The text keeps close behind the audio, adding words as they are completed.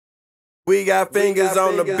We got fingers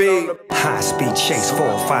on the beat. High speed chase,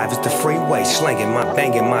 405 is the freeway. Slanging my,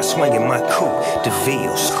 banging my, swinging my coupe.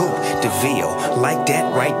 DeVille, scoop, DeVille. Like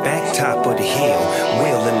that, right back, top of the hill.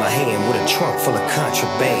 Wheel in my hand with a trunk full of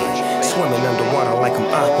contraband. Swimming underwater like I'm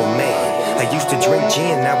Aquaman. I used to drink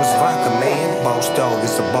gin, now it's vodka, man. Boss dog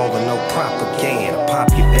is a baller, no propaganda.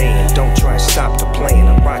 Pop your band, don't try to stop the plan.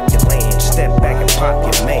 I rock your land, step back and pop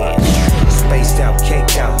your man. Spaced out,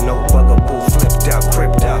 caked out, no bugaboo, flipped out,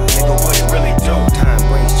 cripped out. Nigga, what it really do? Time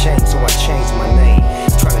brings change, so I changed my name.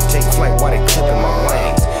 Trying to take flight while they clipping my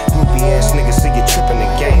wings. Groupie ass niggas see you tripping the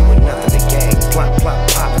game with nothing to gain. Plop, plop,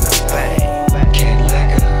 popping a bang.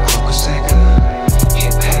 Cadillac, Crocosacca,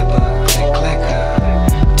 hip happer, click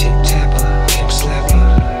clacker, tip tapper, pimp slapper.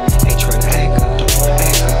 Ain't tryna act up, don't wanna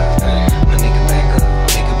act up. My nigga back up,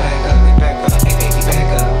 nigga back up, hey baby back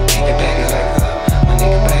up, baby back up. My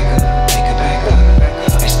nigga back up, nigga back up.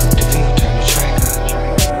 Hey Snoop Dogg, turn the track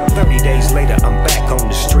up. 30 days later, I'm back on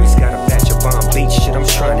the streets. Got a batch of bomb beach shit I'm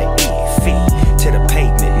trying to eat. Feet to the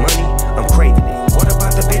pavement, money, I'm craving it. What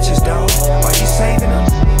about the bitches, dawg? Are you saving them?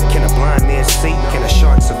 Can a blind man see? Can a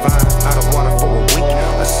shark survive out of water for a week?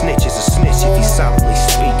 A snitch is a snitch if he solidly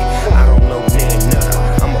speak. I don't know near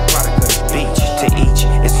none. I'm a product of the beach. To each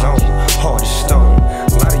its own, hard as stone.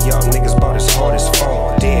 A lot of y'all niggas bought as hard as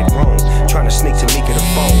phone. Dead wrong, trying to sneak to me to the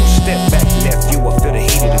phone. Step back, nephew, I feel the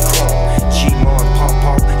heat of the chrome. G-Mon,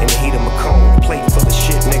 pom-pom, in the heat of my cone. Plate full of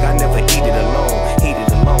shit, nigga, I never eat it alone. Heat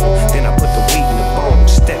it alone, then I put the weed in the bone.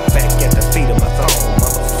 Step back at the feet of my throne,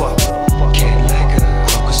 motherfucker. Cadillac,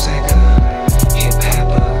 Crocosacca, hip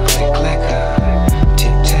happer, click clacker,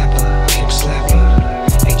 tip tapper, pimp slapper.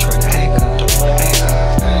 Ain't tryna act up, don't wanna act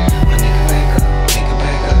up. My nigga back up, nigga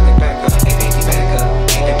back up, hey baby back up,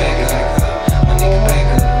 baby back up. My nigga back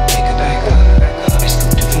up, nigga back up. Hey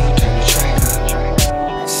Snoop Dogg, turn the track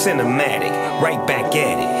up. Cinematic, right back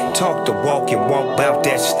at it. Talk the walk and walk bout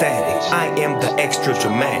that static. I am the extra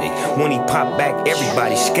dramatic. When he popped back,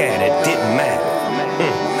 everybody scattered. Didn't matter.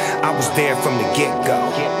 I was there from the get-go.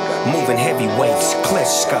 Moving heavyweights,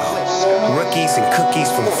 Klitschko. Rookies and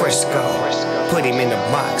cookies from Frisco. Put him in a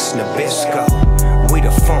box, Nabisco. We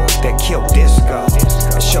the funk that killed disco.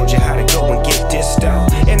 I showed you how to go and get disto.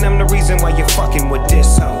 And I'm the reason why you're fucking with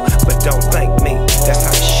this hoe. But don't thank me, that's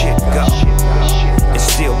how the shit go. It's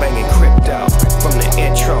still banging crypto. From the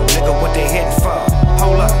intro, nigga, what they hitting for?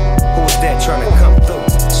 Hold up, who's that trying to come through?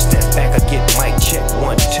 Step back, I get mic check,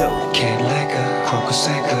 1, 2. Cadillac,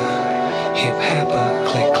 Crocosacca, hip happer,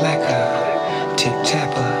 click clacker, tip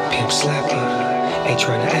tapper, pimp slapper. Ain't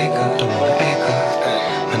tryna act up, don't wanna